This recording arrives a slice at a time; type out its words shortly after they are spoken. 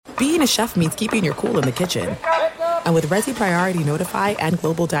being a chef means keeping your cool in the kitchen. And with Resi Priority Notify and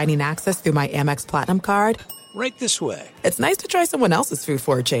Global Dining Access through my Amex Platinum card, right this way. It's nice to try someone else's food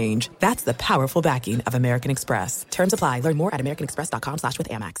for a change. That's the powerful backing of American Express. Terms apply. Learn more at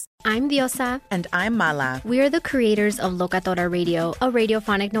americanexpress.com/withAmex. I'm Diosa. And I'm Mala. We are the creators of Locatora Radio, a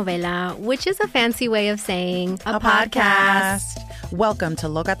radiophonic novela, which is a fancy way of saying a podcast. Welcome to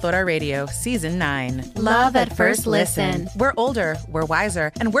Locatora Radio, Season 9. Love at first listen. We're older, we're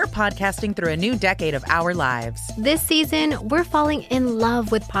wiser, and we're podcasting through a new decade of our lives. This season, we're falling in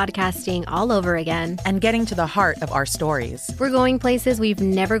love with podcasting all over again. And getting to the heart of our stories. We're going places we've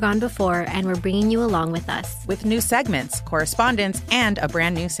never gone before, and we're bringing you along with us. With new segments, correspondence, and a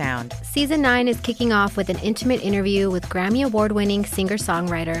brand new sound. Season 9 is kicking off with an intimate interview with Grammy Award-winning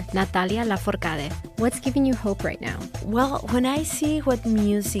singer-songwriter Natalia Lafourcade. What's giving you hope right now? Well, when I see what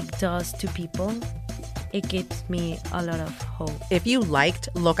music does to people, it gives me a lot of hope. If you liked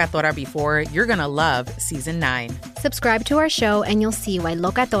Locatora before, you're going to love Season 9. Subscribe to our show and you'll see why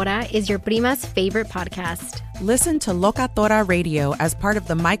Locatora is your prima's favorite podcast. Listen to Locatora Radio as part of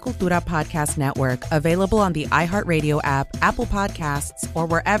the My Cultura Podcast Network, available on the iHeartRadio app, Apple Podcasts, or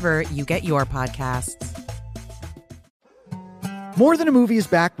wherever you get your podcasts. More Than a Movie is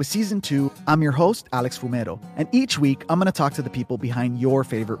back with Season 2. I'm your host, Alex Fumero, and each week I'm going to talk to the people behind your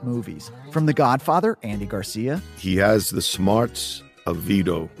favorite movies. From The Godfather, Andy Garcia. He has the smarts of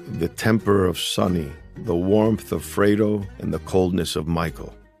Vito, the temper of Sonny, the warmth of Fredo, and the coldness of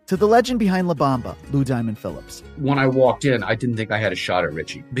Michael. To the legend behind La Bamba, Lou Diamond Phillips. When I walked in, I didn't think I had a shot at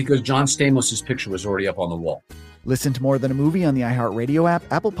Richie because John Stamos' picture was already up on the wall. Listen to More Than a Movie on the iHeartRadio app,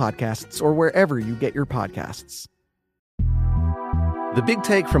 Apple Podcasts, or wherever you get your podcasts. The Big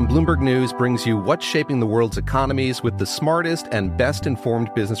Take from Bloomberg News brings you what's shaping the world's economies with the smartest and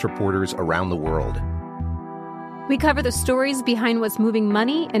best-informed business reporters around the world. We cover the stories behind what's moving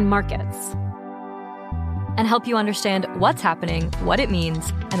money and markets, and help you understand what's happening, what it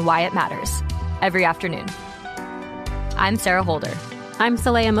means, and why it matters every afternoon. I'm Sarah Holder. I'm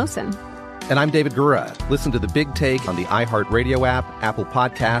Saleha Mohsen. And I'm David Gura. Listen to The Big Take on the iHeartRadio app, Apple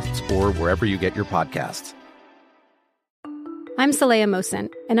Podcasts, or wherever you get your podcasts. I'm Saleha Mohsen,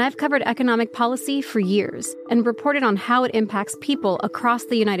 and I've covered economic policy for years and reported on how it impacts people across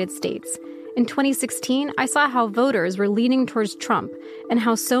the United States. In 2016, I saw how voters were leaning towards Trump and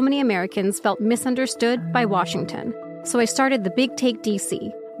how so many Americans felt misunderstood by Washington. So I started The Big Take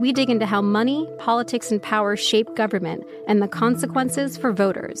DC. We dig into how money, politics, and power shape government and the consequences for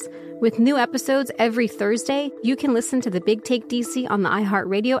voters. With new episodes every Thursday, you can listen to The Big Take DC on the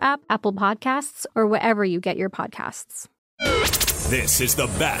iHeartRadio app, Apple Podcasts, or wherever you get your podcasts. This is the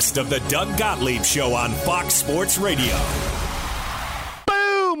best of the Doug Gottlieb Show on Fox Sports Radio.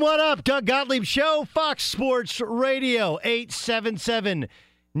 Boom! What up, Doug Gottlieb Show, Fox Sports Radio, 877-99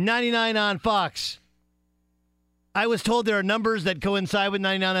 on Fox. I was told there are numbers that coincide with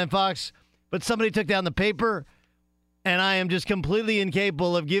 99 on Fox, but somebody took down the paper, and I am just completely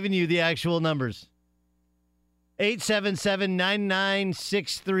incapable of giving you the actual numbers.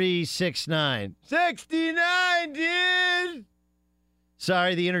 877-996369. 69, dude!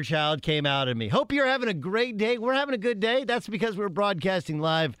 Sorry, the inner child came out of me. Hope you're having a great day. We're having a good day. That's because we're broadcasting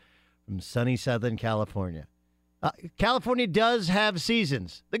live from sunny Southern California. California does have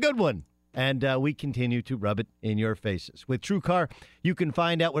seasons, the good one. And we continue to rub it in your faces. With TrueCar, you can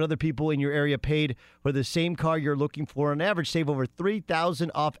find out what other people in your area paid for the same car you're looking for. On average, save over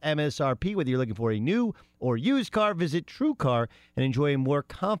 $3,000 off MSRP. Whether you're looking for a new or used car, visit TrueCar and enjoy a more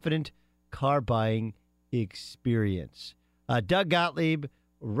confident car buying experience. Doug Gottlieb,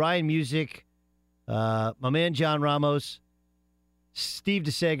 Ryan Music, my man John Ramos, Steve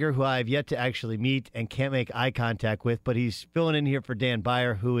DeSager, who I've yet to actually meet and can't make eye contact with, but he's filling in here for Dan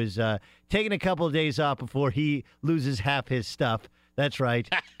Byer, who is taking a couple of days off before he loses half his stuff. That's right.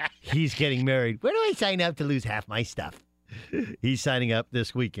 He's getting married. Where do I sign up to lose half my stuff? He's signing up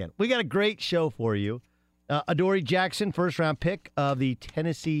this weekend. We got a great show for you. Adoree Jackson, first-round pick of the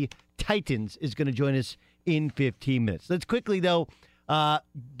Tennessee Titans, is going to join us in 15 minutes. Let's quickly, though,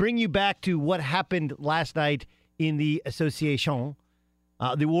 bring you back to what happened last night in the Association.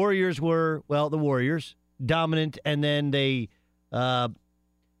 The Warriors were, the Warriors, dominant, and then they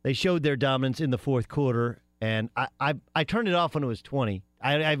showed their dominance in the fourth quarter, and I turned it off when it was 20.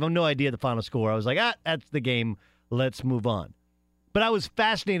 I have no idea the final score. I was like, that's the game. Let's move on. But I was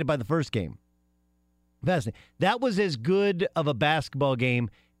fascinated by the first game. Fascinating. That was as good of a basketball game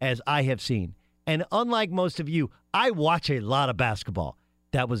as I have seen. And unlike most of you, I watch a lot of basketball.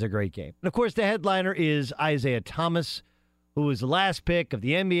 That was a great game. And, of course, the headliner is Isaiah Thomas, who was the last pick of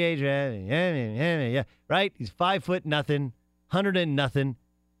the NBA draft. Right? He's 5'0", 100 and nothing.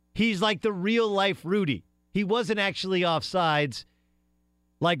 He's like the real life Rudy. He wasn't actually offsides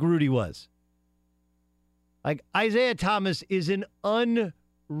like Rudy was. Like, Isaiah Thomas is an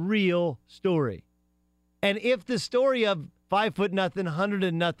unreal story. And if the story of 5'0",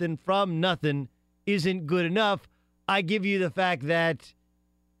 100 from nothing isn't good enough, I give you the fact that,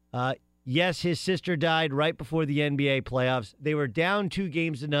 yes, his sister died right before the NBA playoffs. They were down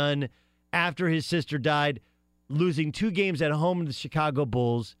 2-0 after his sister died, losing 2 games at home to the Chicago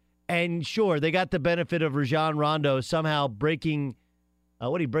Bulls. And sure, they got the benefit of Rajon Rondo somehow breaking,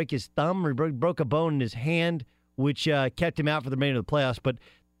 what did he break his thumb? Or he broke a bone in his hand, which kept him out for the remainder of the playoffs. But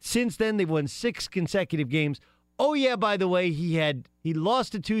since then, they've won 6 consecutive games. Oh, yeah, by the way, he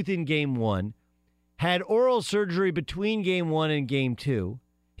lost a tooth in Game 1, had oral surgery between Game 1 and Game 2.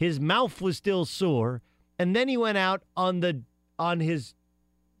 His mouth was still sore, and then he went out on his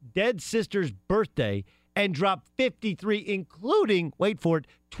dead sister's birthday and dropped 53, including, wait for it,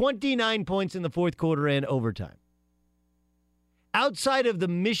 29 points in the fourth quarter and overtime. Outside of the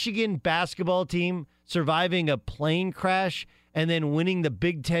Michigan basketball team surviving a plane crash and then winning the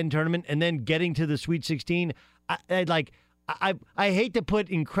Big Ten tournament and then getting to the Sweet 16, I hate to put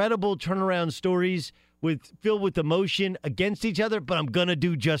incredible turnaround stories filled with emotion against each other, but I'm going to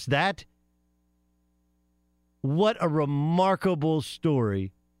do just that. What a remarkable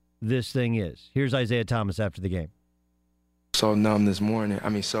story this thing is. Here's Isaiah Thomas after the game. So numb this morning.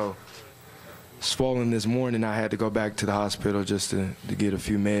 So swollen this morning. I had to go back to the hospital just to get a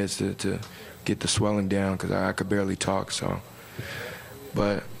few meds to get the swelling down because I could barely talk. So,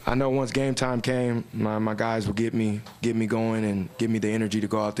 but I know once game time came, my guys would get me going and give me the energy to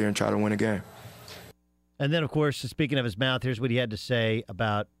go out there and try to win a game. And then, of course, speaking of his mouth, here's what he had to say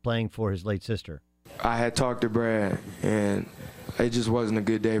about playing for his late sister. I had talked to Brad, and it just wasn't a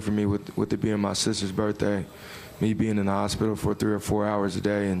good day for me with it being my sister's birthday, me being in the hospital for 3 or 4 hours a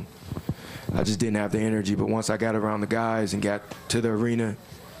day, and I just didn't have the energy. But once I got around the guys and got to the arena,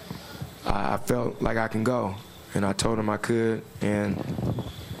 I felt like I can go, and I told them I could, and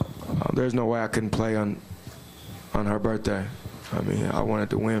there's no way I couldn't play on her birthday. I wanted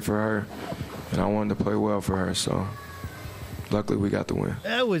to win for her, and I wanted to play well for her, so luckily we got the win.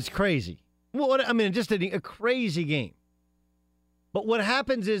 That was crazy. Well, just a crazy game. But what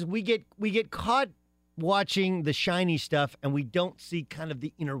happens is we get caught watching the shiny stuff, and we don't see kind of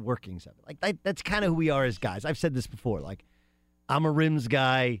the inner workings of it. Like that's kind of who we are as guys. I've said this before. Like, I'm a rims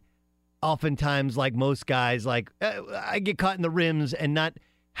guy. Oftentimes, like most guys, I get caught in the rims and not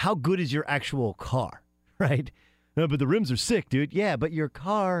how good is your actual car, right? No, but the rims are sick, dude. Yeah, but your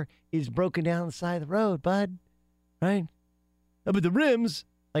car is broken down the side of the road, bud, right? No, but the rims,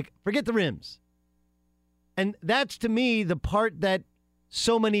 forget the rims. And that's, to me, the part that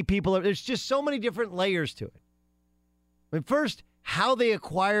so many people there's just so many different layers to it. First, how they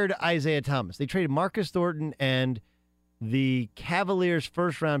acquired Isaiah Thomas. They traded Marcus Thornton and the Cavaliers'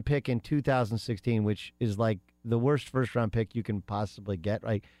 first-round pick in 2016, which is like the worst first-round pick you can possibly get,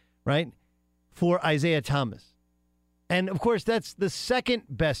 right? For Isaiah Thomas. And, of course, that's the second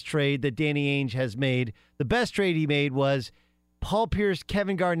best trade that Danny Ainge has made. The best trade he made was Paul Pierce,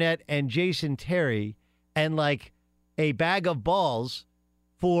 Kevin Garnett, and Jason Terry, and a bag of balls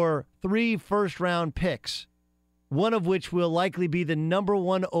for 3 first-round picks, one of which will likely be the number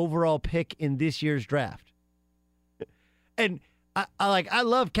 1 overall pick in this year's draft. And I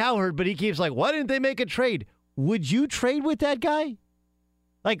love Cowherd, but he keeps why didn't they make a trade? Would you trade with that guy?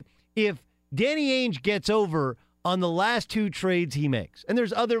 If Danny Ainge gets over on the last 2 trades he makes, and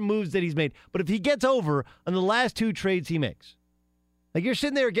there's other moves that he's made, but if he gets over on the last 2 trades he makes, you're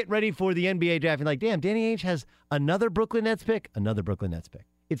sitting there getting ready for the NBA draft, and damn, Danny Ainge has another Brooklyn Nets pick.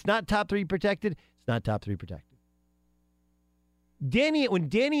 It's not top 3 protected. It's not top 3 protected. When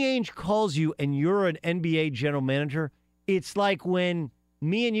Danny Ainge calls you and you're an NBA general manager, it's like when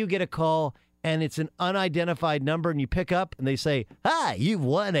me and you get a call and it's an unidentified number and you pick up and they say, "Hi, you've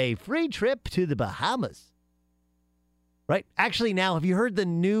won a free trip to the Bahamas." Right? Actually, now, have you heard the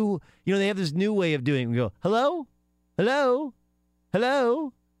new, they have this new way of doing it. We go, "Hello? Hello?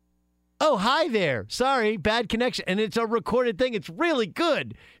 Hello? Oh, hi there. Sorry, bad connection." And it's a recorded thing. It's really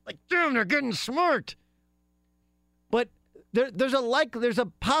good. Damn, they're getting smart. But there's a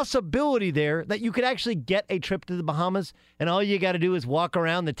possibility there that you could actually get a trip to the Bahamas, and all you got to do is walk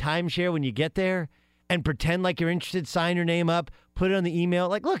around the timeshare when you get there and pretend like you're interested, sign your name up, put it on the email.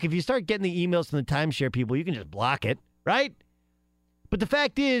 Look, if you start getting the emails from the timeshare people, you can just block it, right? But the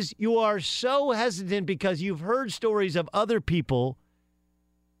fact is, you are so hesitant because you've heard stories of other people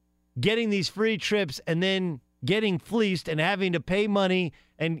getting these free trips and then getting fleeced and having to pay money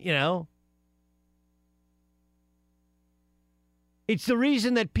and, It's the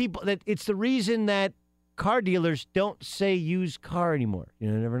reason that car dealers don't say used car anymore.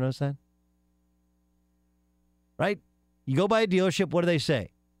 You never notice that? Right? You go by a dealership, what do they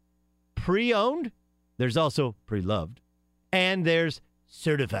say? Pre-owned, there's also pre-loved, and there's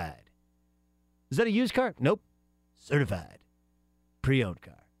certified. Is that a used car? Nope. Certified. Pre-owned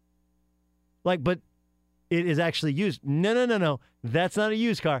car. But it is actually used. No. That's not a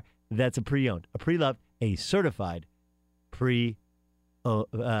used car. That's a pre-owned. A pre-loved, a certified pre-owned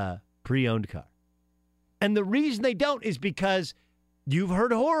car. And the reason they don't is because you've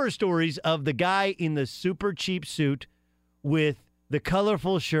heard horror stories of the guy in the super cheap suit with the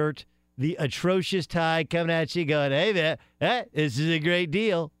colorful shirt, the atrocious tie coming at you going, hey, man, this is a great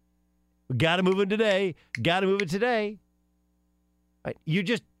deal. We got to move it today. Got to move it today. Right?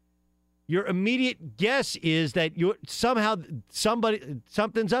 Your immediate guess is that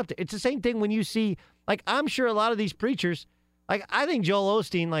something's up to. It's the same thing when you see, I'm sure a lot of these preachers, I think Joel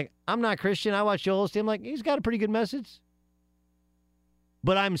Osteen, I'm not Christian. I watch Joel Osteen. I'm he's got a pretty good message.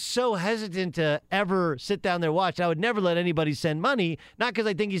 But I'm so hesitant to ever sit down there and watch. I would never let anybody send money, not because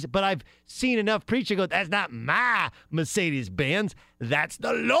I think but I've seen enough preachers go, that's not my Mercedes-Benz. That's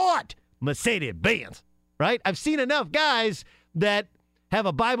the Lord Mercedes-Benz, right? I've seen enough guys that have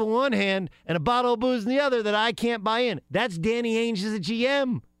a Bible in one hand and a bottle of booze in the other that I can't buy in. That's Danny Ainge as a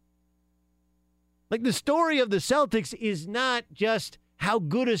GM. The story of the Celtics is not just how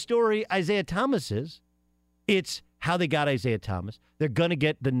good a story Isaiah Thomas is. It's how they got Isaiah Thomas. They're going to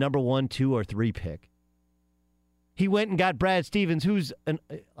get the number 1, 2, or 3 pick. He went and got Brad Stevens, who's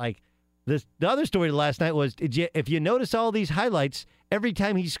the other story last night was, if you notice all these highlights, every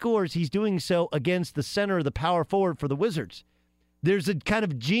time he scores, he's doing so against the center of the power forward for the Wizards. There's a kind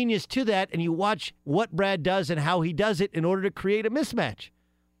of genius to that, and you watch what Brad does and how he does it in order to create a mismatch,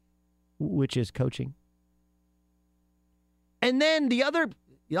 which is coaching. And then the other,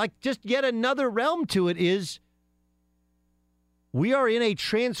 just yet another realm to it is we are in a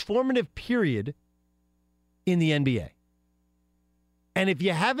transformative period in the NBA. And if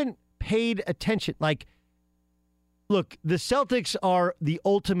you haven't paid attention, look, the Celtics are the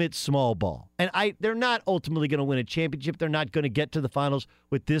ultimate small ball. And they're not ultimately going to win a championship. They're not going to get to the finals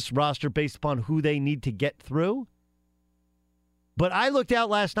with this roster based upon who they need to get through. But I looked out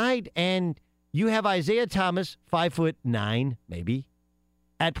last night, and you have Isaiah Thomas, 5'9", maybe,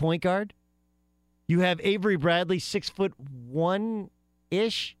 at point guard. You have Avery Bradley,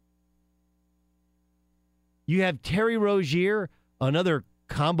 6'1"-ish. You have Terry Rozier, another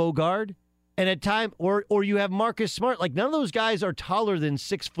combo guard. And at time, or you have Marcus Smart. None of those guys are taller than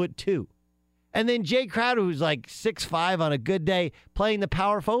 6'2". And then Jay Crowder, who's 6'5" on a good day, playing the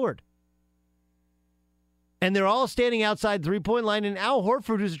power forward. And they're all standing outside the three-point line. And Al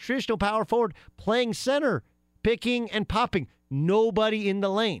Horford, who's a traditional power forward, playing center, picking and popping. Nobody in the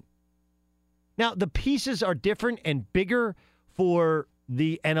lane. Now, the pieces are different and bigger for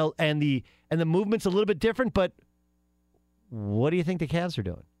the movement's a little bit different, but what do you think the Cavs are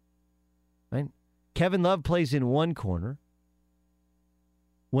doing? Right? Kevin Love plays in one corner.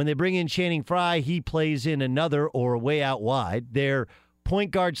 When they bring in Channing Frye, he plays in another or way out wide. Their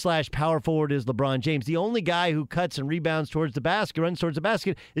point guard / power forward is LeBron James. The only guy who cuts and rebounds towards the basket, runs towards the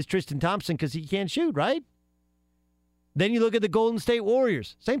basket, is Tristan Thompson because he can't shoot, right? Then you look at the Golden State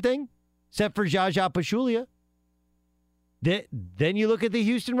Warriors. Same thing, except for Zaza Pachulia. Then you look at the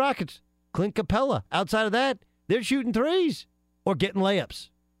Houston Rockets. Clint Capella. Outside of that, they're shooting threes or getting layups.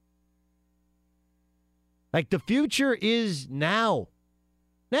 The future is now.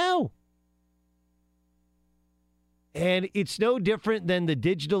 Now. And it's no different than the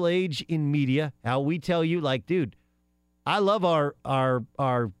digital age in media. How we tell you, dude, I love our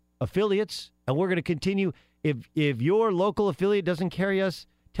affiliates, and we're going to continue. If your local affiliate doesn't carry us,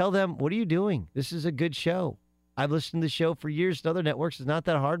 tell them, what are you doing? This is a good show. I've listened to the show for years to other networks. It's not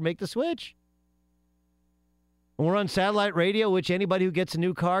that hard. Make the switch. And we're on satellite radio, which anybody who gets a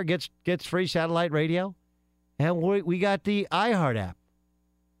new car gets free satellite radio. And we got the iHeart app.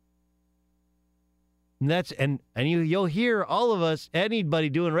 And you'll hear all of us, anybody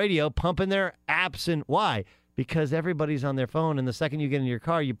doing radio, pumping their apps. And why? Because everybody's on their phone, and the second you get in your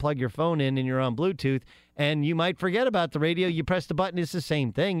car, you plug your phone in and you're on Bluetooth, and you might forget about the radio. You press the button, it's the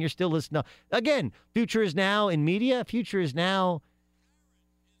same thing. You're still listening. Again, future is now in media. Future is now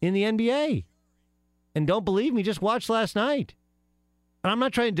in the NBA. And don't believe me, just watch last night. And I'm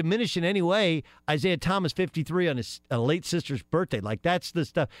not trying to diminish in any way Isaiah Thomas, 53, on his late sister's birthday. That's the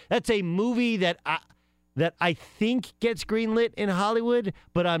stuff. That's a movie that I think gets greenlit in Hollywood,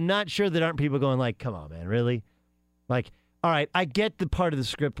 but I'm not sure that aren't people going come on, man, really? All right, I get the part of the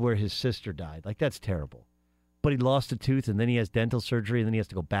script where his sister died. That's terrible. but he lost a tooth, and then he has dental surgery, and then he has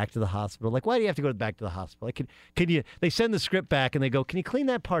to go back to the hospital. Like, why do you have to go back to the hospital? Like, can you? They send the script back, and they go, "Can you clean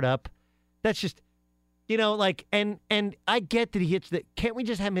that part up?" That's just, like, and I get that he hits the. Can't we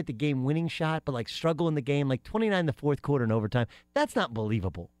just have him hit the game-winning shot, but like struggle in the game, like 29 in the fourth quarter and overtime? That's not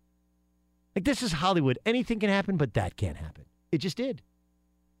believable. Like, this is Hollywood. Anything can happen, but that can't happen. It just did.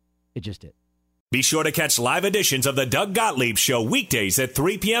 It just did. Be sure to catch live editions of the Doug Gottlieb Show weekdays at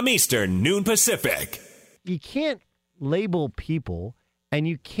 3 p.m. Eastern, noon Pacific. You can't label people, and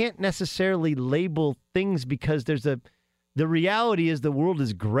you can't necessarily label things because the reality is the world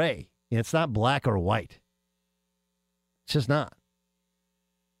is gray. It's not black or white. It's just not.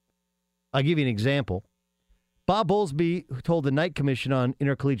 I'll give you an example. Bob Bowlesby, who told the Knight Commission on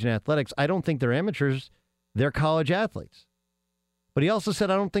Intercollegiate Athletics, I don't think they're amateurs, they're college athletes. But he also said,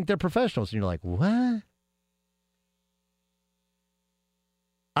 I don't think they're professionals. And you're like, what?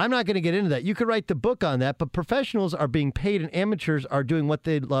 I'm not going to get into that. You could write the book on that, but professionals are being paid and amateurs are doing what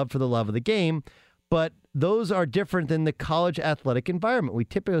they love for the love of the game. But those are different than the college athletic environment. We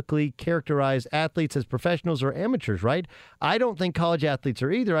typically characterize athletes as professionals or amateurs, right? I don't think college athletes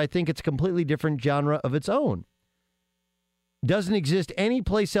are either. I think it's a completely different genre of its own. Doesn't exist any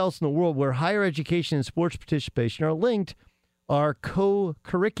place else in the world where higher education and sports participation are linked, are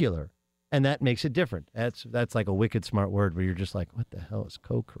co-curricular, and that makes it different. That's like a wicked smart word where you're just like, what the hell is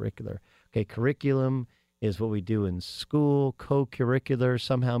co-curricular? Okay, curriculum is what we do in school. Co-curricular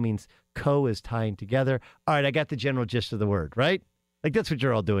somehow means co is tying together. All right, I got the general gist of the word, right? Like, that's what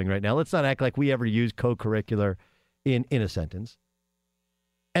you're all doing right now. Let's not act like we ever use co-curricular in a sentence.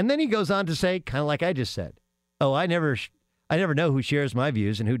 And then he goes on to say, kind of like I just said, oh, I never know who shares my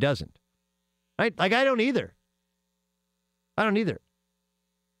views and who doesn't. Right? Like, I don't either.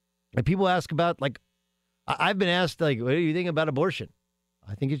 And people ask about, like, I've been asked, like, what do you think about abortion?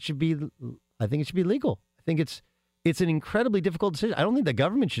 I think it should be legal. I think it's an incredibly difficult decision. I don't think the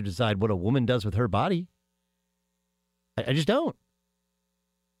government should decide what a woman does with her body. I just don't.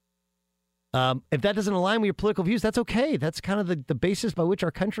 If that doesn't align with your political views, that's okay. That's kind of the basis by which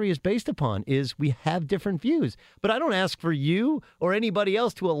our country is based upon, is we have different views. But I don't ask for you or anybody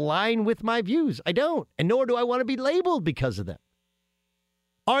else to align with my views. I don't. And nor do I want to be labeled because of them.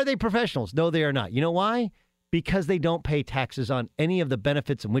 Are they professionals? No, they are not. You know why? Because they don't pay taxes on any of the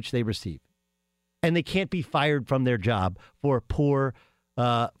benefits in which they receive. And they can't be fired from their job for poor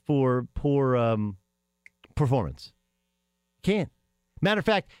performance. Can't. Matter of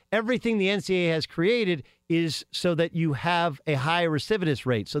fact, everything the NCAA has created is so that you have a high recidivist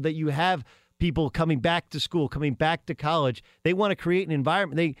rate, so that you have people coming back to school, coming back to college. They want to create an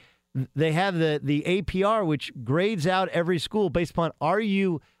environment. They have the APR, which grades out every school based upon are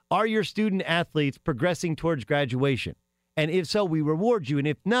your student athletes progressing towards graduation? And if so, we reward you. And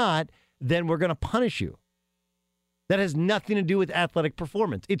if not, then we're going to punish you. That has nothing to do with athletic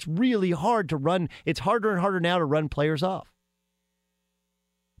performance. It's really hard to run. It's harder and harder now to run players off.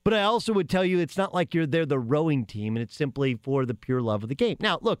 But I also would tell you it's not like they're the rowing team and it's simply for the pure love of the game.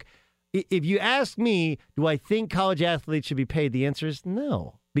 Now, look, if you ask me, do I think college athletes should be paid? The answer is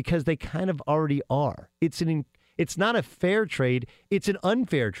no, because they kind of already are. It's not a fair trade. It's an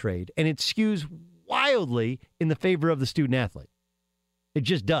unfair trade, and it skews wildly in the favor of the student athlete. It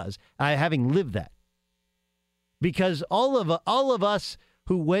just does, having lived that. Because all of us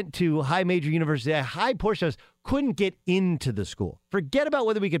who went to high major university, a high portion of us couldn't get into the school. Forget about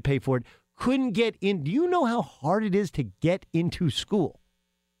whether we could pay for it. Couldn't get in. Do you know how hard it is to get into school?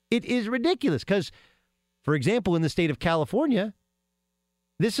 It is ridiculous because, for example, in the state of California,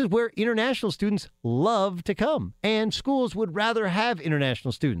 this is where international students love to come. And schools would rather have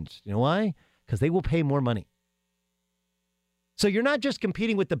international students. You know why? Because they will pay more money. So you're not just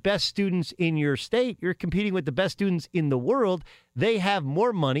competing with the best students in your state. You're competing with the best students in the world. They have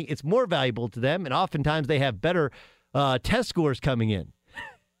more money. It's more valuable to them. And oftentimes they have better test scores coming in.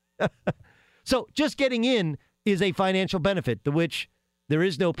 So just getting in is a financial benefit to which there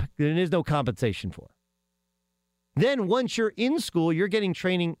is no compensation for. Then once you're in school, you're getting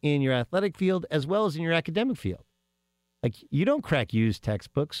training in your athletic field as well as in your academic field. Like, you don't crack used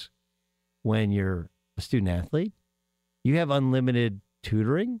textbooks when you're a student athlete. You have unlimited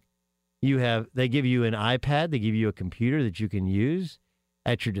tutoring. They give you an iPad. They give you a computer that you can use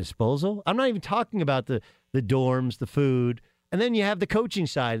at your disposal. I'm not even talking about the dorms, the food. And then you have the coaching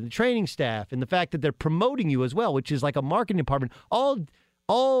side, the training staff, and the fact that they're promoting you as well, which is like a marketing department,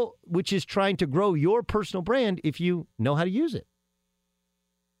 all which is trying to grow your personal brand if you know how to use it.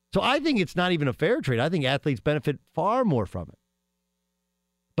 So I think it's not even a fair trade. I think athletes benefit far more from it.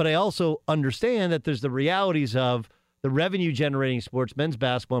 But I also understand that there's the realities of the revenue-generating sports, men's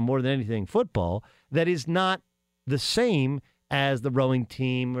basketball, more than anything, football, that is not the same as the rowing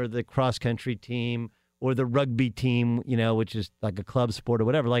team or the cross-country team or the rugby team, which is like a club sport or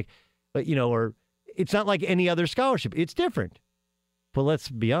whatever. Or it's not like any other scholarship. It's different. But let's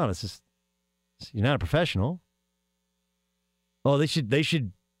be honest, you're not a professional. Oh, they should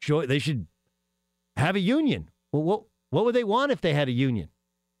have a union. Well, what would they want if they had a union?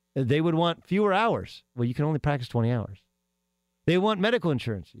 They would want fewer hours. Well, you can only practice 20 hours. They want medical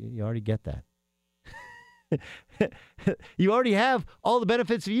insurance. You already get that. You already have all the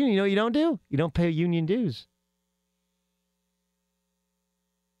benefits of union. You know what you don't do? You don't pay union dues.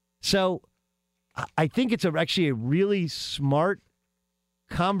 So I think it's actually a really smart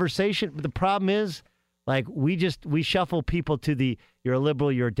conversation. But the problem is, we shuffle people to you're a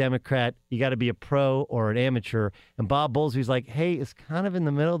liberal, you're a Democrat, you got to be a pro or an amateur. And Bob Bowlesby's like, hey, it's kind of in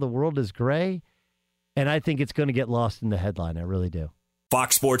the middle. The world is gray. And I think it's going to get lost in the headline. I really do.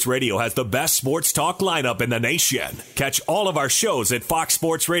 Fox Sports Radio has the best sports talk lineup in the nation. Catch all of our shows at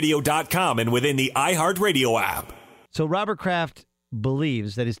foxsportsradio.com and within the iHeartRadio app. So Robert Kraft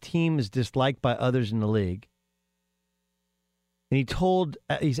believes that his team is disliked by others in the league. And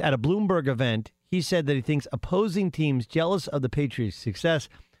he's at a Bloomberg event, he said that he thinks opposing teams jealous of the Patriots' success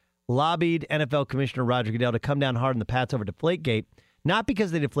lobbied NFL Commissioner Roger Goodell to come down hard on the Pats over Deflategate, not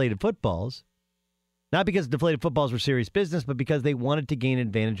because they deflated footballs, not because deflated footballs were serious business, but because they wanted to gain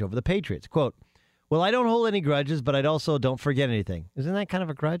advantage over the Patriots. Quote, well, I don't hold any grudges, but I also don't forget anything. Isn't that kind of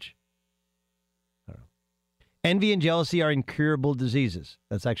a grudge? I don't know. Envy and jealousy are incurable diseases.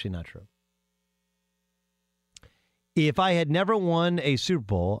 That's actually not true. If I had never won a Super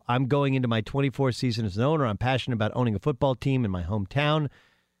Bowl, I'm going into my 24th season as an owner. I'm passionate about owning a football team in my hometown.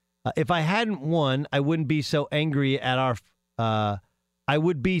 If I hadn't won, I wouldn't be so angry at our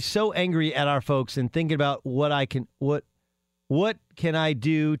folks and thinking about what can I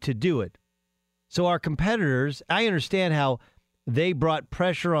do to do it. So our competitors, I understand how they brought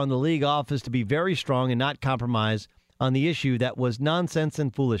pressure on the league office to be very strong and not compromise on the issue that was nonsense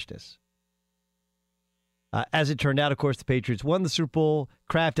and foolishness. As it turned out, of course, the Patriots won the Super Bowl.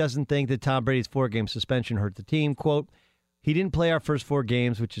 Kraft doesn't think that Tom Brady's 4-game suspension hurt the team. Quote, he didn't play our first 4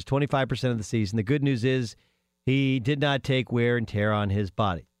 games, which is 25% of the season. The good news is he did not take wear and tear on his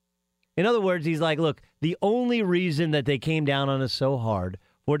body. In other words, he's like, look, the only reason that they came down on us so hard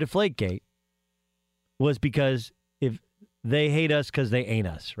for Deflategate was because if they hate us because they ain't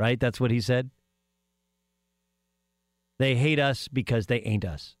us, right? That's what he said. They hate us because they ain't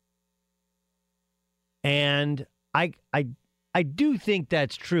us. And I do think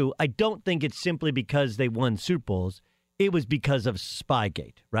that's true. I don't think it's simply because they won Super Bowls. It was because of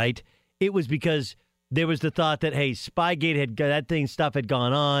Spygate, right? It was because there was the thought that, hey, Spygate stuff had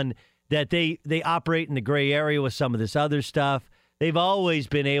gone on, that they operate in the gray area with some of this other stuff. They've always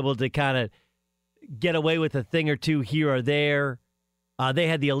been able to kind of get away with a thing or two here or there. They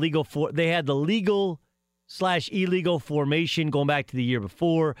had the legal/illegal formation going back to the year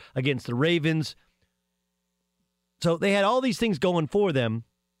before against the Ravens. So they had all these things going for them.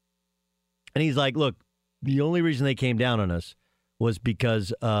 And he's like, look, the only reason they came down on us was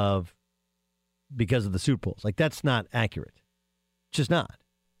because of the Super Bowls. Like, that's not accurate. It's just not.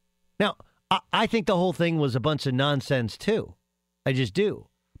 Now, I think the whole thing was a bunch of nonsense, too. I just do.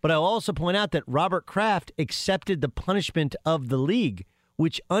 But I'll also point out that Robert Kraft accepted the punishment of the league,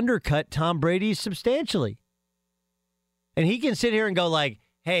 which undercut Tom Brady substantially. And he can sit here and go like,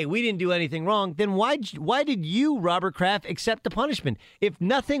 hey, we didn't do anything wrong. Then why did you, Robert Kraft, accept the punishment? If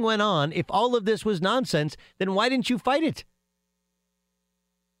nothing went on, if all of this was nonsense, then why didn't you fight it?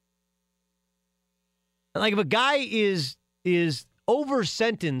 Like, if a guy is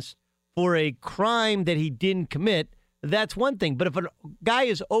over-sentenced for a crime that he didn't commit, that's one thing. But if a guy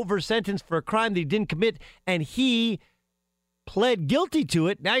is over-sentenced for a crime that he didn't commit and he pled guilty to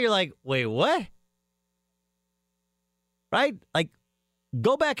it, now you're like, wait, what? Right? Like,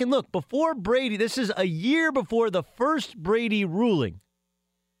 go back and look. Before Brady, this is a year before the first Brady ruling.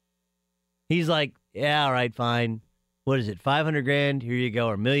 He's like, yeah, all right, fine. What is it, $500,000? Here you go,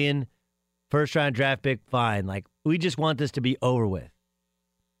 or $1 million. First round draft pick, fine. Like, we just want this to be over with.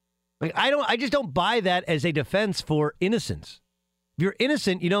 Like, I just don't buy that as a defense for innocence. If you're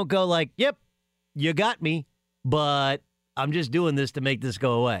innocent, you don't go like, yep, you got me, but I'm just doing this to make this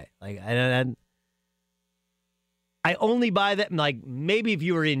go away. Like, I only buy that, like, maybe if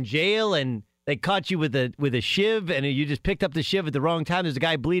you were in jail and they caught you with a shiv and you just picked up the shiv at the wrong time, there's a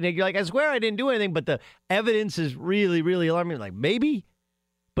guy bleeding, you're like, I swear I didn't do anything, but the evidence is really, really alarming. Like, maybe.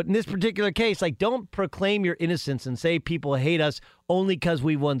 But in this particular case, like, don't proclaim your innocence and say people hate us only because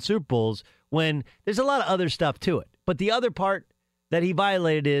we won Super Bowls when there's a lot of other stuff to it. But the other part that he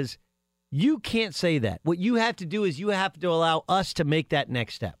violated is You can't say that. What you have to do is you have to allow us to make that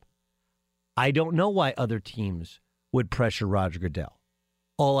next step. I don't know why other teams would pressure Roger Goodell.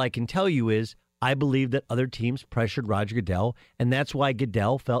 All I can tell you is I believe that other teams pressured Roger Goodell, and that's why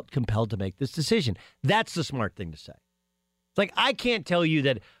Goodell felt compelled to make this decision. That's the smart thing to say. It's like, I can't tell you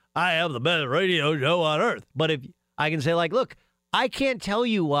that I have the best radio show on earth, but if I can say, like, look, I can't tell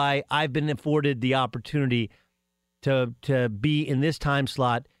you why I've been afforded the opportunity to be in this time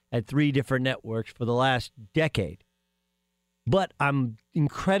slot at 3 different networks for the last decade. But I'm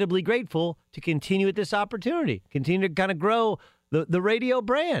incredibly grateful to continue with this opportunity, continue to kind of grow the radio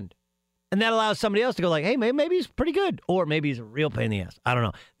brand. And that allows somebody else to go like, hey, maybe he's pretty good. Or maybe he's a real pain in the ass. I don't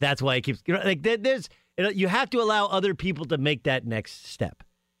know. That's why it keeps, like, there's, you have to allow other people to make that next step.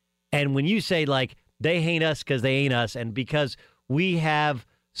 And when you say, like, they hate us because they ain't us, and because we have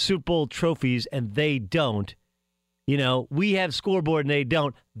Super Bowl trophies and they don't, we have scoreboard and they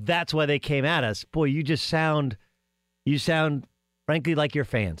don't, that's why they came at us. Boy, you sound, frankly, like your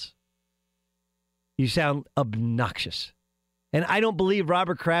fans. You sound obnoxious. And I don't believe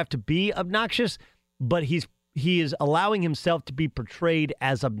Robert Kraft to be obnoxious, but he is allowing himself to be portrayed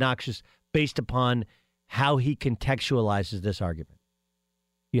as obnoxious based upon how he contextualizes this argument.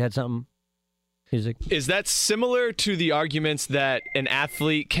 You had something? Is that similar to the arguments that an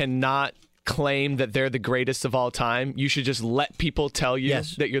athlete cannot claim that they're the greatest of all time? You should just let people tell you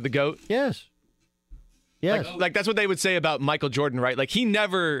that you're the GOAT? Yes. Yes. Like that's what they would say about Michael Jordan, right? Like he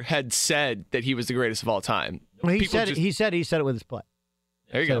never had said that he was the greatest of all time. Well, he said it with his play.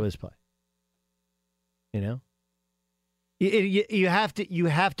 There you go. With his play. You have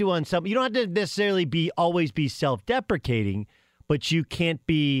to on some. You don't have to necessarily always be self-deprecating, but you can't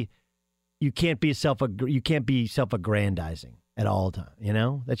be self-aggrandizing at all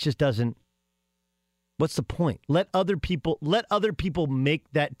times. That just doesn't. What's the point? Let other people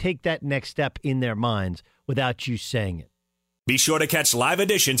take that next step in their minds without you saying it. Be sure to catch live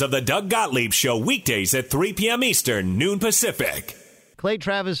editions of the Doug Gottlieb Show weekdays at 3 p.m. Eastern, noon Pacific. Clay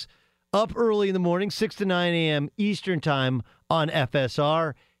Travis up early in the morning, 6 to 9 a.m. Eastern time on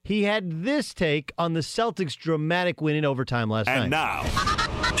FSR. He had this take on the Celtics' dramatic win in overtime last night. And now.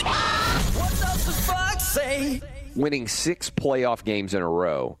 What does the fox say? Winning 6 playoff games in a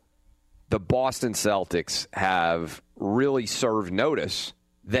row, the Boston Celtics have really served notice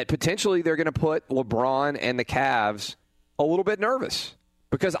that potentially they're going to put LeBron and the Cavs a little bit nervous.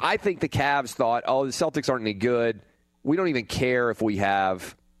 Because I think the Cavs thought, the Celtics aren't any good. We don't even care if we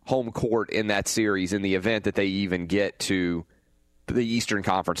have home court in that series in the event that they even get to the Eastern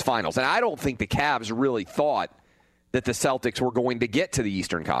Conference Finals. And I don't think the Cavs really thought that the Celtics were going to get to the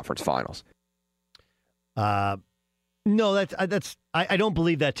Eastern Conference Finals. No, I don't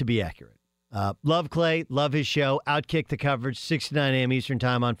believe that to be accurate. Love Clay, love his show. Outkick the coverage, 6 to 9 a.m. Eastern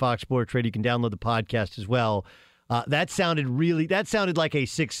time on Fox Sports Radio. You can download the podcast as well. That sounded like a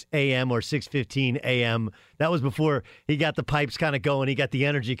 6 a.m. or 6:15 a.m. That was before he got the pipes kind of going. He got the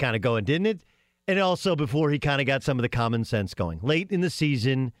energy kind of going, didn't it? And also before he kind of got some of the common sense going. Late in the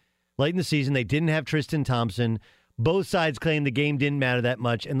season, they didn't have Tristan Thompson. Both sides claimed the game didn't matter that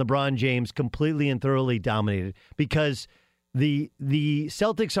much, and LeBron James completely and thoroughly dominated because the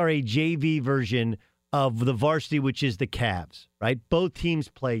Celtics are a JV version of the varsity, which is the Cavs, right? Both teams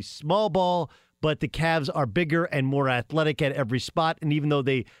play small ball, but the Cavs are bigger and more athletic at every spot. And even though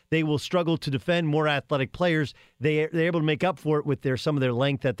they will struggle to defend more athletic players, they're able to make up for it with some of their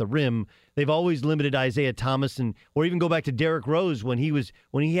length at the rim. They've always limited Isaiah Thomas or even go back to Derrick Rose when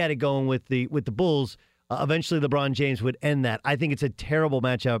he had it going with the Bulls. Eventually, LeBron James would end that. I think it's a terrible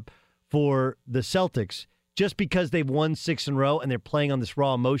matchup for the Celtics. Just because they've won 6 in a row and they're playing on this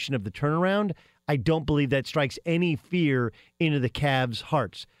raw emotion of the turnaround, I don't believe that strikes any fear into the Cavs'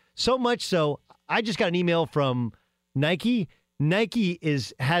 hearts. So much so, I just got an email from Nike. Nike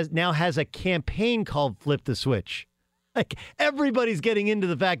now has a campaign called Flip the Switch. Like everybody's getting into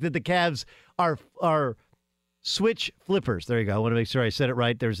the fact that the Cavs are switch flippers. There you go. I want to make sure I said it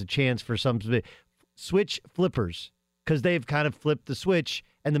right. There's a chance for some switch flippers because they've kind of flipped the switch,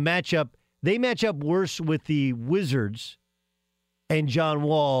 and they match up worse with the Wizards and John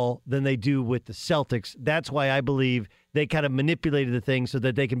Wall than they do with the Celtics. That's why I believe they kind of manipulated the thing so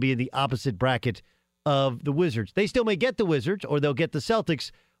that they can be in the opposite bracket of the Wizards. They still may get the Wizards or they'll get the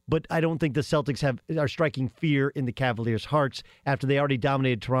Celtics, but I don't think the Celtics are striking fear in the Cavaliers' hearts after they already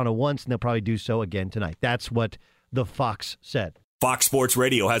dominated Toronto once, and they'll probably do so again tonight. That's what the Fox said. Fox Sports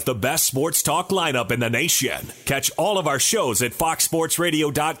Radio has the best sports talk lineup in the nation. Catch all of our shows at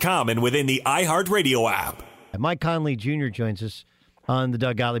foxsportsradio.com and within the iHeartRadio app. Mike Conley Jr. joins us on the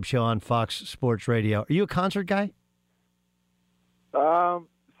Doug Gottlieb Show on Fox Sports Radio. Are you a concert guy?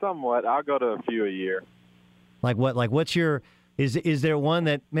 Somewhat. I'll go to a few a year. Like what? Like what's your? Is there one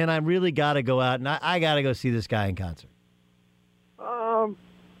that, man, I really got to go out and I got to go see this guy in concert?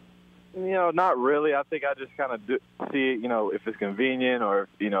 Not really. I think I just kind of see it, if it's convenient or,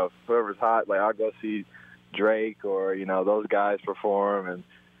 if whoever's hot, like I'll go see Drake or, those guys perform, and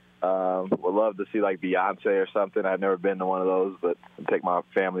would love to see like Beyonce or something. I've never been to one of those, but take my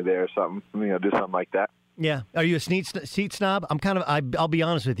family there or something, do something like that. Yeah. Are you a seat snob? I'll be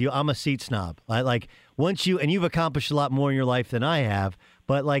honest with you. I'm a seat snob. You've accomplished a lot more in your life than I have,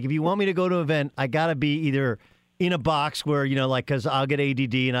 but like if you want me to go to an event, I got to be either in a box where, because I'll get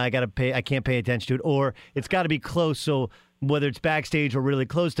ADD and I can't pay attention to it, or it's got to be close. So whether it's backstage or really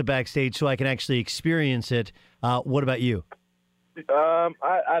close to backstage so I can actually experience it. What about you?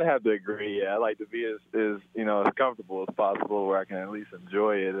 I'd have to agree. Yeah, I like to be as comfortable as possible where I can at least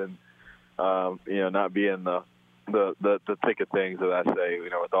enjoy it and, not be in the thick of things, as I say,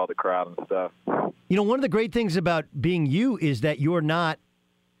 with all the crowd and stuff. One of the great things about being you is that you're not,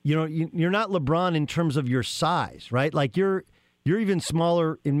 you're not LeBron in terms of your size, right? Like you're even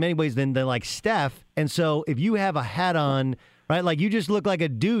smaller in many ways than like Steph. And so if you have a hat on, right, like you just look like a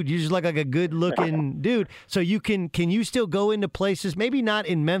dude. You just look like a good looking dude. So can you still go into places, maybe not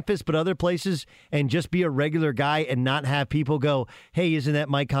in Memphis, but other places, and just be a regular guy and not have people go, hey, isn't that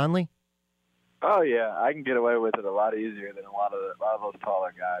Mike Conley? Oh yeah, I can get away with it a lot easier than a lot of those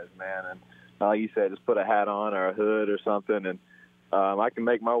taller guys, man. And like you said, just put a hat on or a hood or something, and I can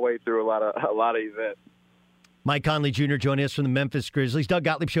make my way through a lot of events. Mike Conley Jr. joining us from the Memphis Grizzlies. Doug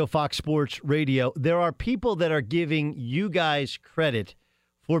Gottlieb Show, Fox Sports Radio. There are people that are giving you guys credit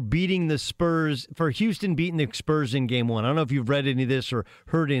for beating the Spurs, for Houston beating the Spurs in Game 1. I don't know if you've read any of this or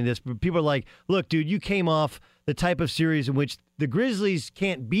heard any of this, but people are like, look, dude, you came off the type of series in which the Grizzlies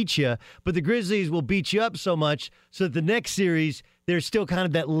can't beat you, but the Grizzlies will beat you up so much so that the next series, there's still kind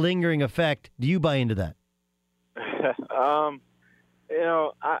of that lingering effect. Do you buy into that?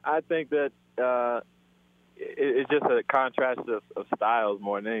 I think that it's just a contrast of styles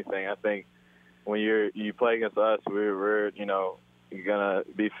more than anything. I think when you play against us, we're you're gonna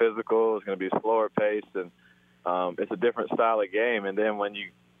be physical. It's gonna be slower paced, and it's a different style of game. And then when you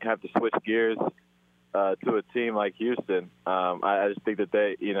have to switch gears to a team like Houston, I just think that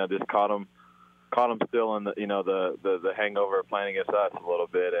they just caught them still in the hangover of playing against us a little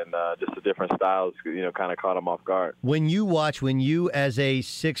bit, and just the different styles kind of caught them off guard. When you as a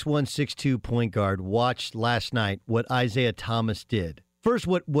 6'1", 6'2" point guard watched last night what Isaiah Thomas did, first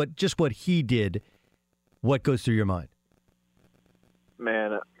what he did, what goes through your mind?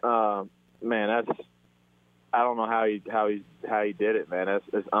 Man, that's, I don't know how he did it, man.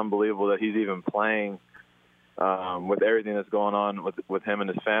 It's unbelievable that he's even playing with everything that's going on with him and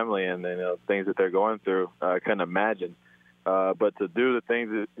his family, and things that they're going through. I couldn't imagine. But to do the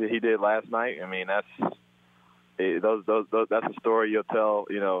things that he did last night, I mean, that's a story you'll tell,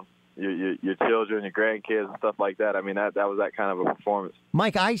 your children, your grandkids, and stuff like that. I mean, that was that kind of a performance.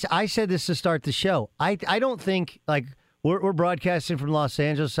 Mike, I said this to start the show. I don't think, like, we're broadcasting from Los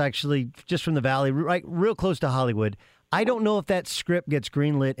Angeles, actually, just from the Valley, right, real close to Hollywood. I don't know if that script gets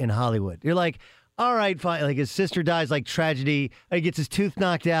greenlit in Hollywood. You're like, all right, fine. Like, his sister dies, like, tragedy. He gets his tooth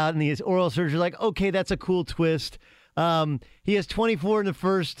knocked out, and his oral surgery. Like, okay, that's a cool twist. He has 24 in the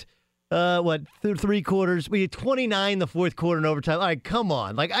first, 3 quarters. We had 29 in the fourth quarter in overtime. All right, come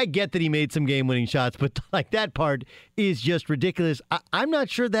on. Like, I get that he made some game-winning shots, but, like, that part is just ridiculous. I'm not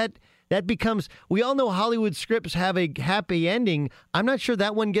sure that becomes, we all know Hollywood scripts have a happy ending. I'm not sure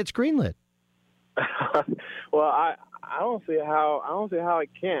that one gets greenlit. Well, I don't see how it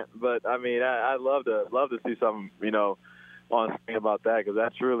can't. But I mean, I'd love to see something on screen about that, because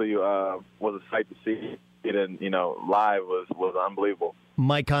that truly was a sight to see. It and live was unbelievable.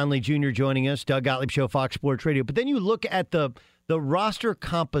 Mike Conley Jr. joining us, Doug Gottlieb Show, Fox Sports Radio. But then you look at the roster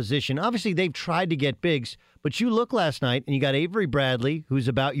composition. Obviously, they've tried to get bigs, but you look last night and you got Avery Bradley, who's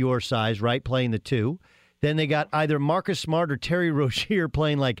about your size, right, playing the 2. Then they got either Marcus Smart or Terry Rozier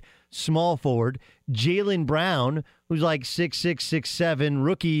playing like small forward. Jaylen Brown, who's like 6'6", 6'7",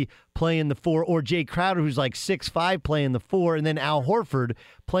 rookie playing the 4, or Jay Crowder, who's like 6'5", playing the 4, and then Al Horford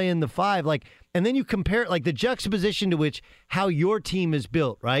playing the 5. Like, and then you compare it, like the juxtaposition to which how your team is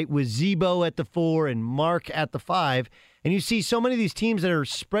built, right, with Zebo at the 4 and Mark at the 5. And you see so many of these teams that are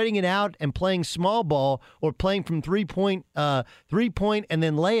spreading it out and playing small ball or playing from three-point and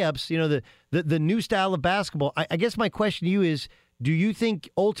then layups, the new style of basketball. I guess my question to you is, do you think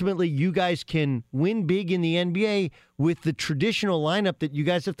ultimately you guys can win big in the NBA with the traditional lineup that you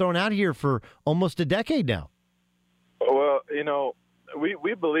guys have thrown out here for almost a decade now? Well,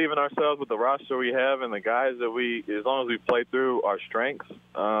 we believe in ourselves with the roster we have and the guys that as long as we play through our strengths,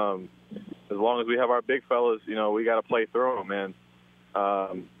 as long as we have our big fellas, we got to play through them.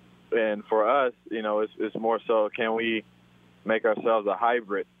 And for us, it's more so, can we make ourselves a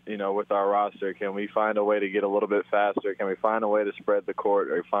hybrid, with our roster? Can we find a way to get a little bit faster? Can we find a way to spread the court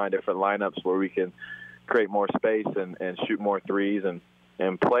or find different lineups where we can create more space and shoot more threes and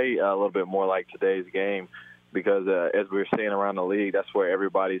play a little bit more like today's game? Because as we're seeing around the league, that's where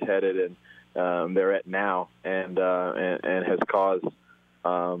everybody's headed, and they're at now, and has caused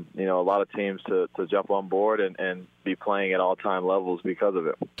a lot of teams to jump on board and be playing at all-time levels because of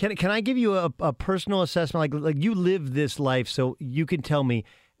it. Can I give you a personal assessment? Like you live this life, so you can tell me.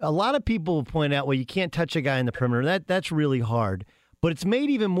 A lot of people point out, well, you can't touch a guy in the perimeter. That's really hard. But it's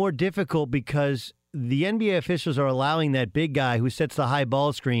made even more difficult because the NBA officials are allowing that big guy who sets the high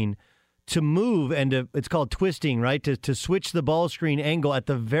ball screen to move and it's called twisting, right? To switch the ball screen angle at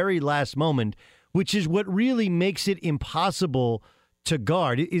the very last moment, which is what really makes it impossible to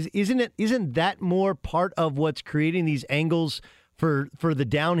guard. Isn't that more part of what's creating these angles for the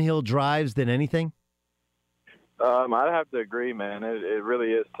downhill drives than anything? I'd have to agree, man. It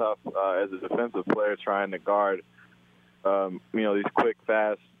really is tough as a defensive player trying to guard, these quick,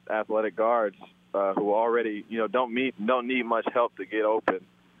 fast, athletic guards who already, don't need much help to get open.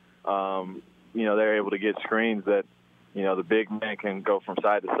 They're able to get screens that, the big man can go from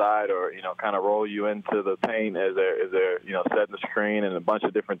side to side or, kind of roll you into the paint as they're setting the screen and a bunch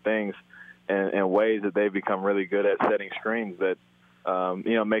of different things and ways that they've become really good at setting screens that,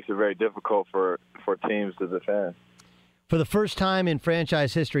 makes it very difficult for teams to defend. For the first time in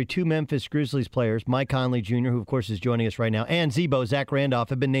franchise history, two Memphis Grizzlies players, Mike Conley Jr., who, of course, is joining us right now, and Zebo, Zach Randolph,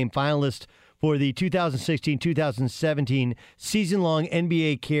 have been named finalists for the 2016-2017 season-long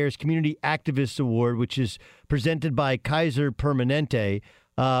NBA Cares Community Activist Award, which is presented by Kaiser Permanente.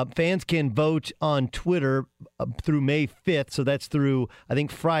 Fans can vote on Twitter through May 5th, so that's through, I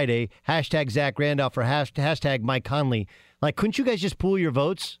think, Friday. Hashtag Zach Randolph or hashtag Mike Conley. Like, couldn't you guys just pool your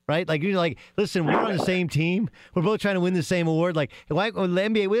votes, right? Like, you're like, listen, we're on the same team. We're both trying to win the same award. Like, why, the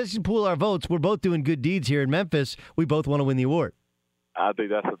NBA, let's just pool our votes. We're both doing good deeds here in Memphis. We both want to win the award. I think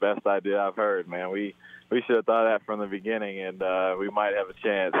that's the best idea I've heard, man. We should have thought of that from the beginning, and we might have a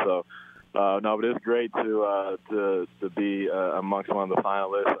chance. So, no, but it's great to be amongst one of the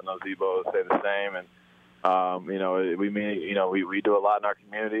finalists. I know Zebo will say the same, and we do a lot in our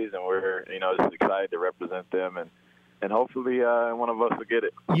communities, and we're just excited to represent them, and hopefully one of us will get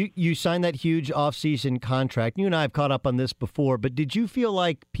it. You signed that huge off-season contract. You and I have caught up on this before, but did you feel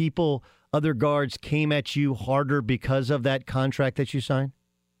like other guards came at you harder because of that contract that you signed?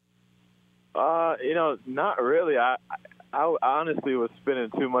 Not really. I honestly was spending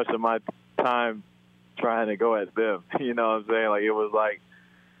too much of my time trying to go at them. You know what I'm saying? Like, it was like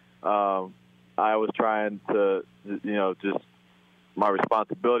I was trying to, just my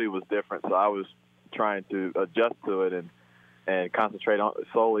responsibility was different. So I was trying to adjust to it and concentrate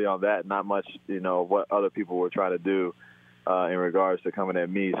solely on that, not much, what other people were trying to do in regards to coming at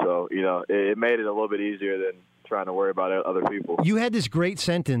me. So, it made it a little bit easier than trying to worry about other people. You had this great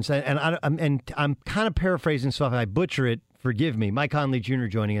sentence, and I'm kind of paraphrasing stuff. If I butcher it, forgive me. Mike Conley Jr.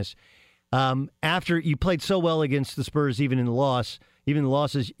 joining us. After you played so well against the Spurs, even in the losses,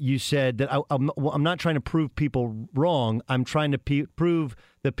 you said that I'm not trying to prove people wrong. I'm trying to prove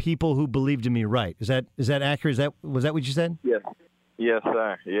the people who believed in me right. Is that accurate? Was that what you said? Yes,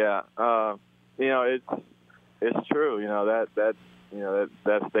 sir. Yeah. It's true. That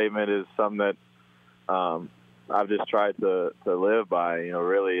statement is something that I've just tried to live by.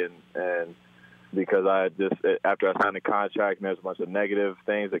 Really, and because I just, after I signed the contract, and there's a bunch of negative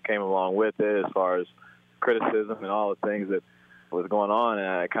things that came along with it, as far as criticism and all the things that was going on, and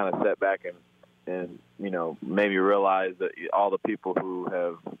I kind of sat back and made me realize that all the people who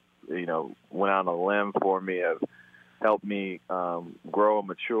have went out on a limb for me have helped me grow and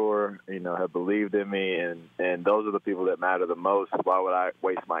mature, have believed in me, and those are the people that matter the most. Why would I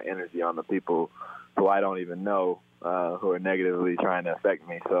waste my energy on the people who I don't even know, who are negatively trying to affect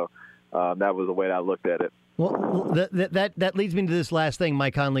me? So that was the way I looked at it. Well, that leads me to this last thing,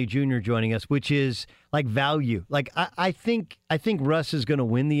 Mike Conley Jr. joining us, which is like value. Like I think Russ is going to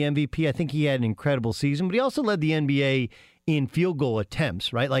win the MVP. I think he had an incredible season, but he also led the NBA in field goal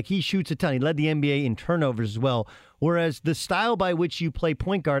attempts, right? Like, he shoots a ton. He led the NBA in turnovers as well. Whereas the style by which you play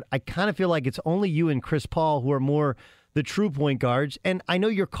point guard, I kind of feel like it's only you and Chris Paul who are more the true point guards. And I know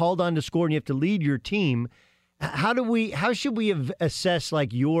you're called on to score and you have to lead your team. How should we assess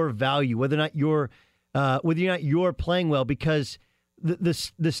like your value, whether or not you're playing well? Because the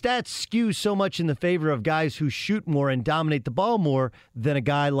stats skew so much in the favor of guys who shoot more and dominate the ball more than a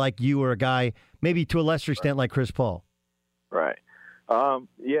guy like you or a guy maybe to a lesser extent like Chris Paul. Right.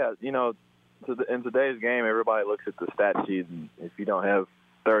 Yeah, you know, in today's game, everybody looks at the stat sheet, and if you don't have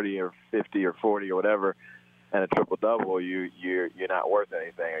 30 or 50 or 40 or whatever and a triple-double, you're not worth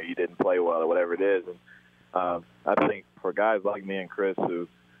anything, or you didn't play well or whatever it is. And I think for guys like me and Chris who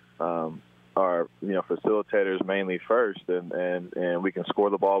are, you know, facilitators mainly first, and we can score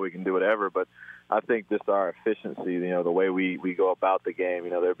the ball, we can do whatever, but I think just our efficiency, you know, the way we go about the game,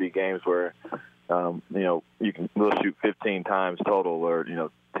 you know, there'll be games where, you know, we'll shoot 15 times total, or, you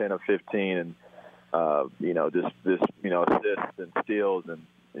know, 10 or 15, and, you know, just you know, assists and steals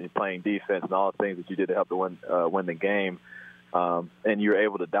and playing defense and all the things that you did to help to win the game. And you're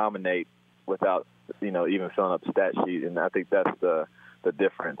able to dominate without, you know, even filling up the stat sheet. And I think that's the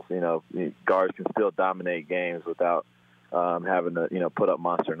difference. You know, guards can still dominate games without having to, you know, put up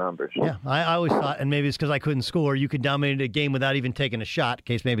monster numbers. Yeah, I always thought, and maybe it's because I couldn't score, you could dominate a game without even taking a shot. In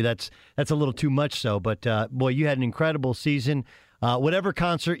case maybe that's a little too much so. But, boy, you had an incredible season. Whatever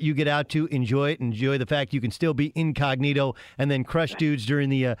concert you get out to, enjoy it. Enjoy the fact you can still be incognito and then crush dudes during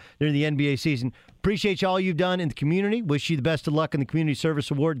the NBA season. Appreciate you all you've done in the community. Wish you the best of luck in the Community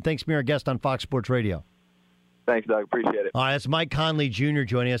Service Award. And thanks for being our guest on Fox Sports Radio. Thanks, Doug. Appreciate it. All right, that's Mike Conley Jr.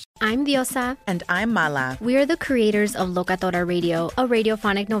 joining us. I'm Diosa. And I'm Mala. We are the creators of Locatora Radio, a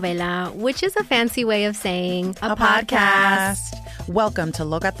radiophonic novela, which is a fancy way of saying a podcast. Welcome to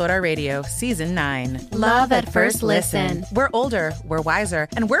Locatora Radio, Season 9. Love at first listen. We're older, we're wiser,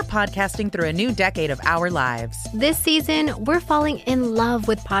 and we're podcasting through a new decade of our lives. This season, we're falling in love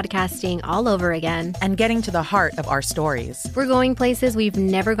with podcasting all over again. And getting to the heart of our stories. We're going places we've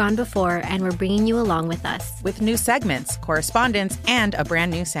never gone before, and we're bringing you along with us. With new segments, correspondence, and a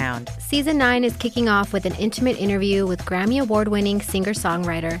brand new sound. Season 9 is kicking off with an intimate interview with Grammy Award-winning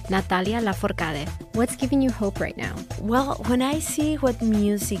singer-songwriter Natalia Lafourcade. What's giving you hope right now? Well, when I see what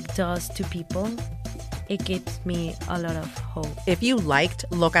music does to people, it gives me a lot of hope. If you liked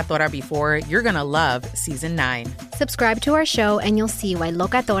Locatora before, you're going to love Season 9. Subscribe to our show and you'll see why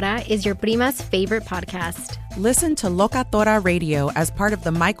Locatora is your prima's favorite podcast. Listen to Locatora Radio as part of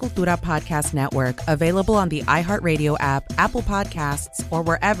the My Cultura Podcast Network, available on the iHeartRadio app, Apple Podcasts, or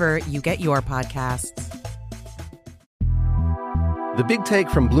wherever you get your podcasts. The Big Take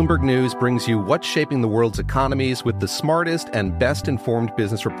from Bloomberg News brings you what's shaping the world's economies with the smartest and best-informed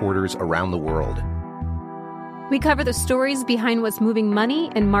business reporters around the world. We cover the stories behind what's moving money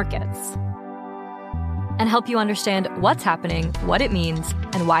and markets and help you understand what's happening, what it means,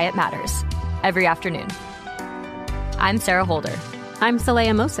 and why it matters every afternoon. I'm Sarah Holder. I'm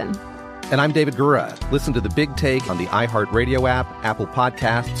Saleha Mohsen. And I'm David Gura. Listen to The Big Take on the iHeartRadio app, Apple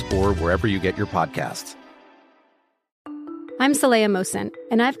Podcasts, or wherever you get your podcasts. I'm Saleha Mohsen,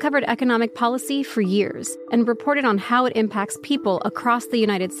 and I've covered economic policy for years and reported on how it impacts people across the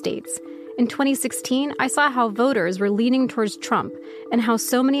United States. In 2016, I saw how voters were leaning towards Trump and how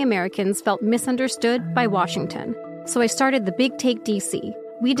so many Americans felt misunderstood by Washington. So I started The Big Take DC.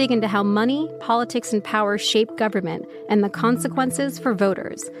 We dig into how money, politics, and power shape government and the consequences for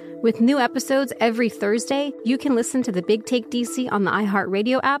voters. With new episodes every Thursday, you can listen to The Big Take DC on the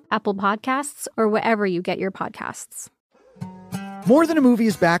iHeartRadio app, Apple Podcasts, or wherever you get your podcasts. More Than a Movie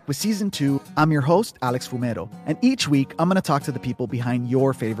is back with Season 2. I'm your host, Alex Fumero, and each week I'm going to talk to the people behind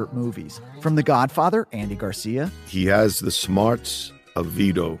your favorite movies. From The Godfather, Andy Garcia. He has the smarts of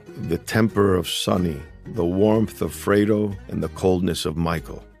Vito, the temper of Sonny, the warmth of Fredo, and the coldness of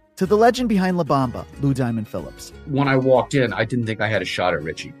Michael. To the legend behind La Bamba, Lou Diamond Phillips. When I walked in, I didn't think I had a shot at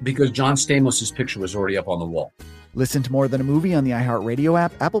Richie because John Stamos' picture was already up on the wall. Listen to More Than a Movie on the iHeartRadio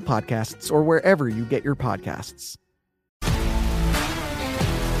app, Apple Podcasts, or wherever you get your podcasts.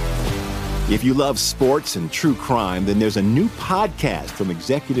 If you love sports and true crime, then there's a new podcast from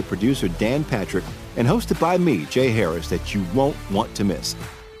executive producer Dan Patrick and hosted by me, Jay Harris, that you won't want to miss.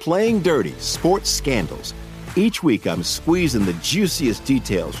 Playing Dirty: Sports Scandals. Each week, I'm squeezing the juiciest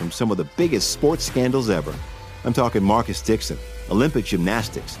details from some of the biggest sports scandals ever. I'm talking Marcus Dixon, Olympic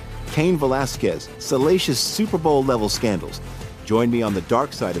gymnastics, Cain Velasquez, salacious Super Bowl-level scandals. Join me on the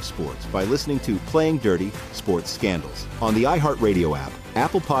dark side of sports by listening to Playing Dirty: Sports Scandals on the iHeartRadio app,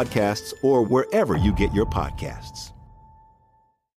 Apple Podcasts, or wherever you get your podcasts.